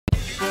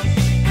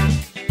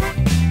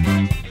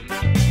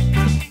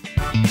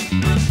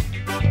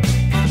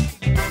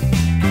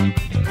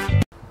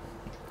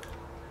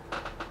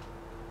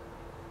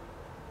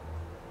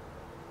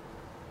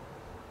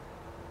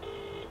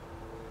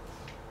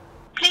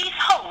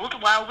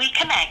hold while we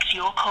connect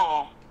your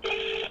call.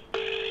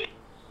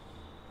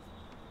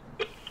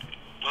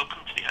 Welcome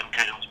to the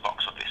MK Dons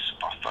box office.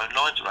 Our phone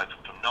lines are open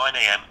from 9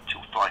 AM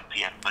till 5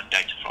 PM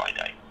Monday to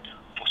Friday.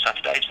 For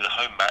Saturdays with a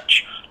home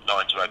match,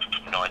 lines are open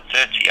from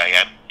 9:30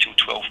 AM till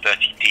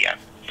 12:30 PM.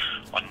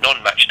 On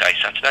non-match day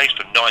Saturdays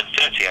from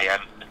 9:30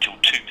 AM until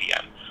 2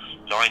 PM.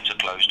 Lines are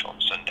closed on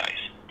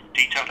Sundays.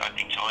 Detailed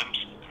opening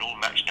times and all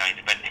match day and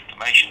event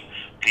information,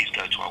 please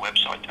go to our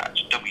website at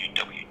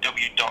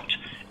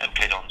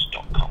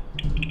www.mkdons.com.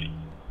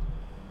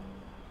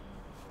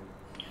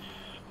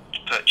 To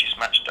purchase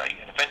match day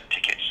and event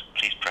tickets,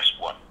 please press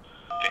 1.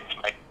 For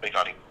information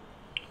regarding.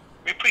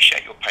 We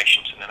appreciate your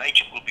patience and an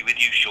agent will be with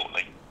you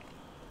shortly.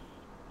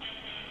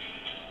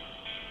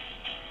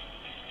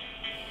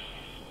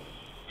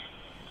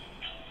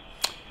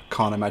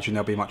 Can't imagine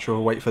there'll be much of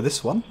a wait for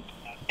this one.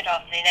 Good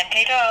afternoon,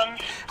 MK Dons.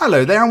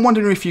 Hello there, I'm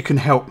wondering if you can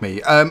help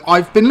me.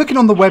 I've been looking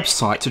on the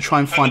website to try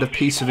and find a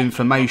piece of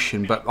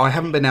information, but I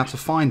haven't been able to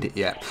find it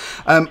yet.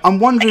 I'm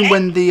wondering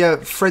when the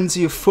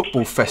Frenzy of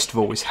Football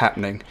Festival is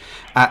happening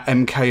at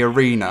MK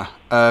Arena.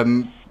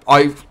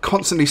 I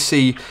constantly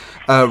see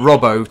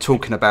Robbo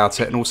talking about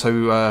it and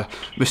also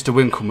Mr.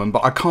 Winkleman,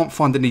 but I can't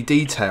find any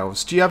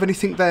details. Do you have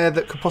anything there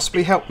that could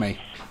possibly help me?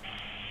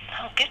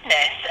 Oh,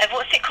 goodness.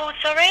 What's it called,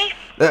 sorry?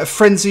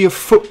 Frenzy of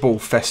Football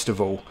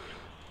Festival.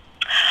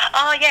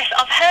 Oh, yes,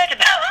 I've heard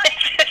about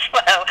it as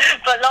well,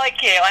 but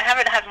like you, I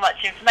haven't had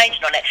much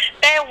information on it.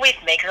 Bear with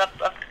me, because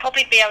I'll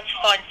probably be able to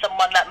find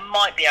someone that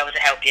might be able to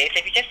help you. So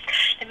if you just,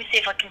 let me see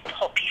if I can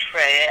pop you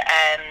through.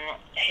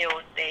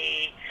 He'll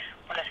be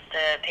one of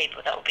the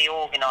people that will be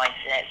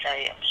organising it, so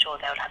I'm sure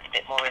they'll have a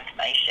bit more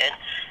information.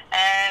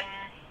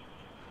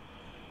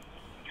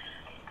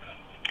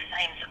 His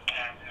name's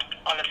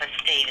Oliver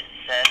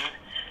Stevenson.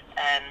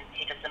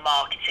 He does the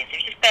marketing, so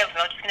if you just bear with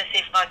me, I'm just going to see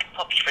if I can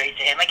pop you through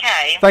to him,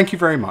 okay? Thank you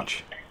very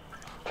much.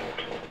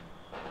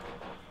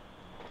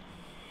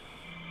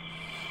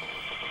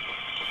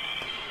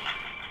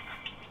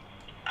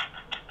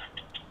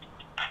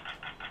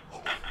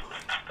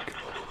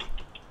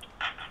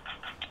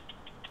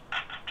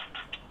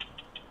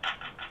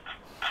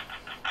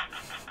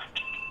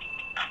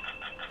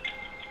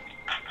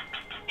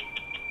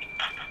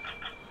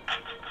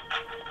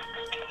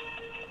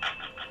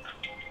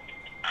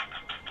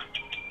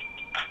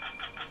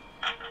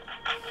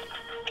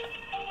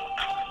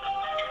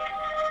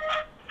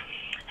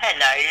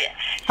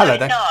 Hello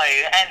there. No,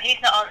 he's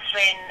not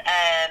answering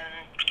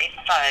his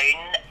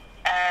phone.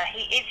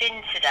 He is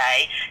in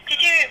today.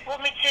 Did you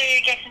want me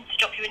to get him to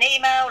drop you an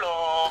email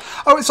or?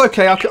 Oh, it's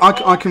okay. I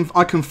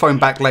can phone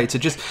back later.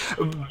 Just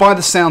by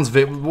the sounds of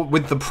it,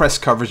 with the press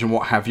coverage and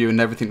what have you,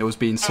 and everything that was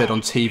being said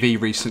on TV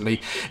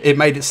recently, it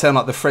made it sound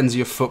like the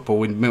frenzy of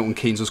football in Milton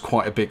Keynes was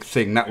quite a big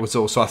thing. That was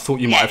all. So I thought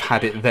you might have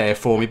had it there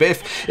for me.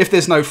 But if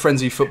there's no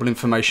frenzy football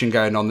information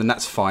going on, then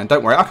that's fine.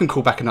 Don't worry. I can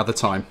call back another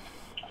time.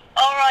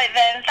 All right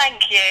then.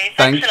 Thank you.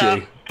 Thank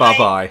you. Bye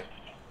bye.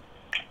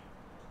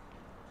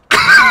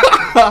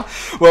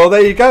 Well,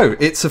 there you go.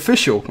 It's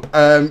official.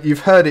 You've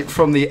heard it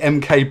from the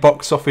MK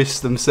box office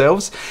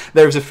themselves.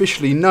 There is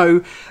officially no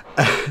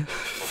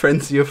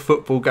frenzy of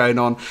football going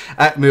on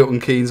at Milton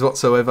Keynes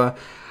whatsoever.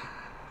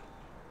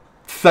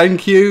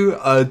 Thank you.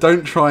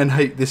 Don't try and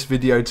hate this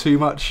video too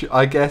much,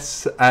 I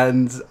guess.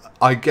 And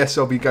I guess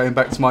I'll be going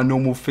back to my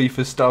normal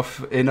FIFA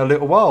stuff in a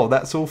little while.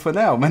 That's all for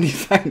now. Many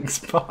thanks.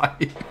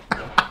 Bye.